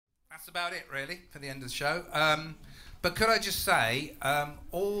That's about it, really, for the end of the show. But could I just say,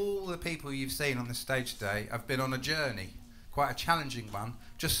 all the people you've seen on this stage today have been on a journey, quite a challenging one.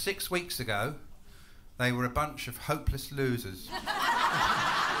 Just 6 weeks ago, they were a bunch of hopeless losers.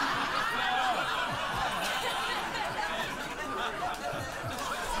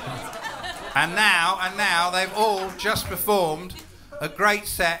 And now they've all just performed a great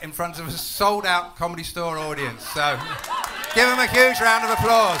set in front of a sold-out Comedy Store audience. So give them a huge round of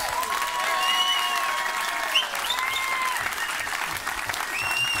applause.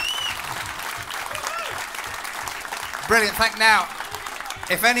 Brilliant. Now,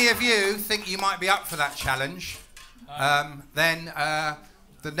 if any of you think you might be up for that challenge, then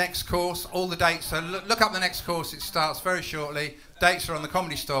the next course, all the dates, so look up the next course, it starts very shortly. Dates are on the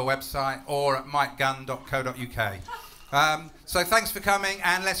Comedy Store website or at mikegunn.co.uk. So thanks for coming,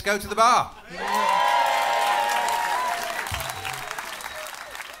 and let's go to the bar. Yeah.